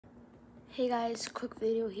Hey guys, quick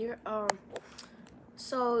video here.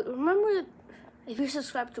 So remember, if you're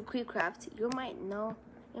subscribed to Creecraft, you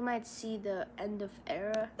might see the end of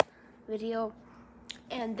era video,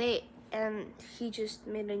 and he just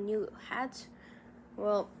made a new hat.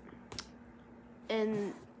 Well,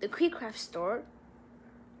 in the Creecraft store,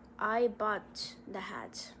 I bought the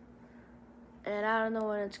hat, and I don't know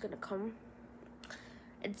when it's gonna come.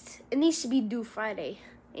 It needs to be due Friday.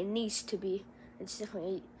 It needs to be. It's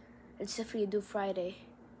definitely due Friday.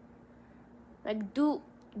 Like do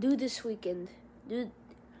this weekend. Do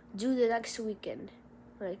the next weekend.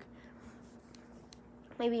 Like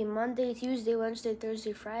maybe Monday, Tuesday, Wednesday,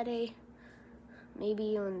 Thursday, Friday.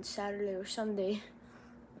 Maybe on Saturday or Sunday.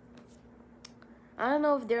 I don't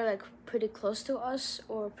know if they're like pretty close to us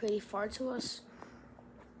or pretty far to us.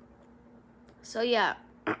 So yeah.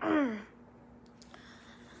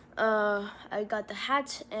 I got the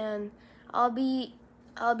hat, and I'll be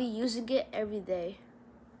using it every day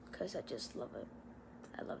because I just love it.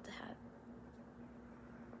 I love the hat.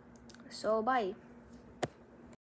 So bye.